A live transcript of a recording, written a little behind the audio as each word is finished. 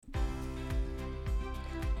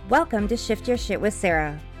Welcome to Shift Your Shit with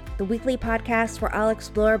Sarah, the weekly podcast where I'll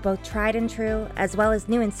explore both tried and true, as well as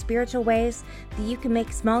new and spiritual ways that you can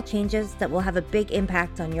make small changes that will have a big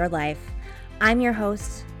impact on your life. I'm your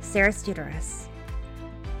host, Sarah Studeris.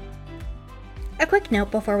 A quick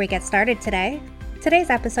note before we get started today. Today's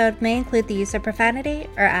episode may include the use of profanity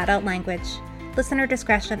or adult language. Listener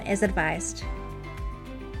discretion is advised.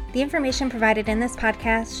 The information provided in this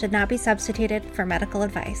podcast should not be substituted for medical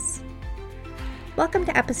advice. Welcome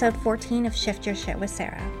to episode 14 of Shift Your Shit with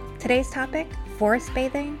Sarah. Today's topic, forest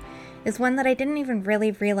bathing, is one that I didn't even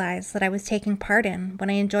really realize that I was taking part in when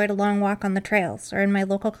I enjoyed a long walk on the trails or in my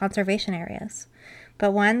local conservation areas,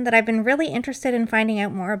 but one that I've been really interested in finding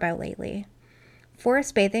out more about lately.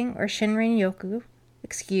 Forest bathing, or Shinrin-yoku,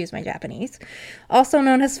 excuse my Japanese, also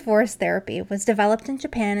known as forest therapy, was developed in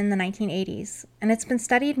Japan in the 1980s, and it's been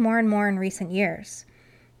studied more and more in recent years.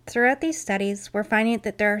 Throughout these studies, we're finding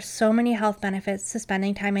that there are so many health benefits to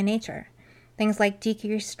spending time in nature. Things like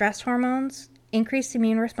decreased stress hormones, increased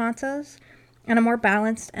immune responses, and a more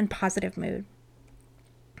balanced and positive mood.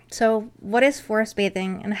 So, what is forest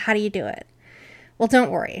bathing and how do you do it? Well,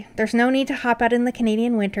 don't worry. There's no need to hop out in the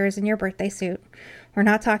Canadian winters in your birthday suit. We're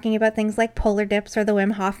not talking about things like polar dips or the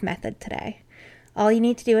Wim Hof method today. All you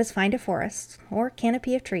need to do is find a forest or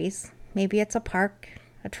canopy of trees. Maybe it's a park,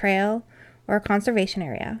 a trail, or a conservation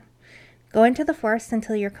area. Go into the forest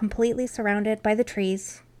until you're completely surrounded by the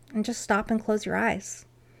trees and just stop and close your eyes.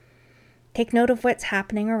 Take note of what's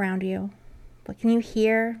happening around you. What can you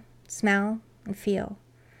hear, smell, and feel?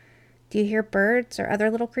 Do you hear birds or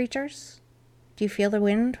other little creatures? Do you feel the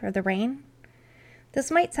wind or the rain?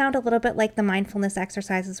 This might sound a little bit like the mindfulness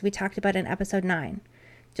exercises we talked about in episode 9,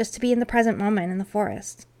 just to be in the present moment in the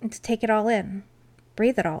forest and to take it all in,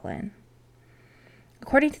 breathe it all in.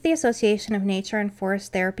 According to the Association of Nature and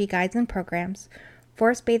Forest Therapy Guides and Programs,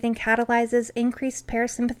 forest bathing catalyzes increased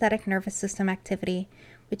parasympathetic nervous system activity,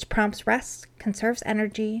 which prompts rest, conserves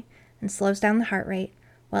energy, and slows down the heart rate,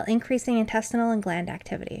 while increasing intestinal and gland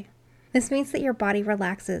activity. This means that your body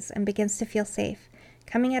relaxes and begins to feel safe,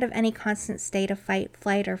 coming out of any constant state of fight,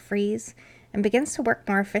 flight, or freeze, and begins to work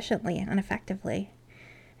more efficiently and effectively.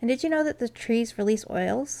 And did you know that the trees release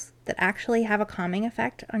oils that actually have a calming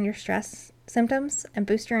effect on your stress symptoms and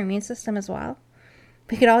boost your immune system as well?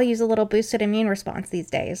 We could all use a little boosted immune response these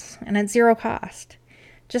days, and at zero cost.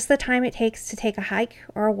 Just the time it takes to take a hike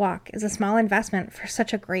or a walk is a small investment for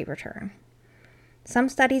such a great return. Some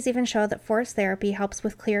studies even show that forest therapy helps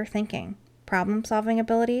with clear thinking, problem-solving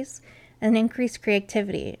abilities, and increased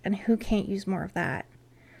creativity, and who can't use more of that?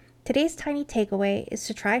 Today's tiny takeaway is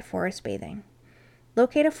to try forest bathing.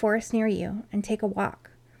 Locate a forest near you and take a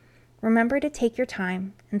walk. Remember to take your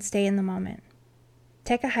time and stay in the moment.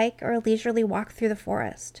 Take a hike or a leisurely walk through the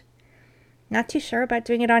forest. Not too sure about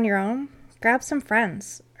doing it on your own? Grab some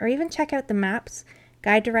friends, or even check out the maps,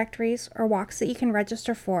 guide directories, or walks that you can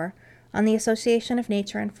register for on the Association of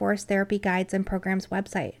Nature and Forest Therapy Guides and Programs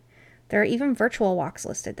website. There are even virtual walks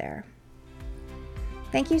listed there.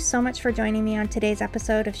 Thank you so much for joining me on today's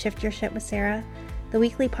episode of Shift Your Shit with Sarah, the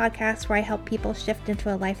weekly podcast where I help people shift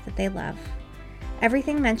into a life that they love.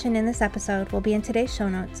 Everything mentioned in this episode will be in today's show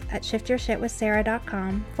notes at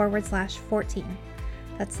shiftyourshitwithsarah.com/14.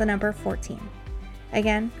 That's the number 14.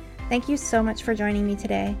 Again, thank you so much for joining me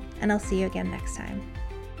today, and I'll see you again next time.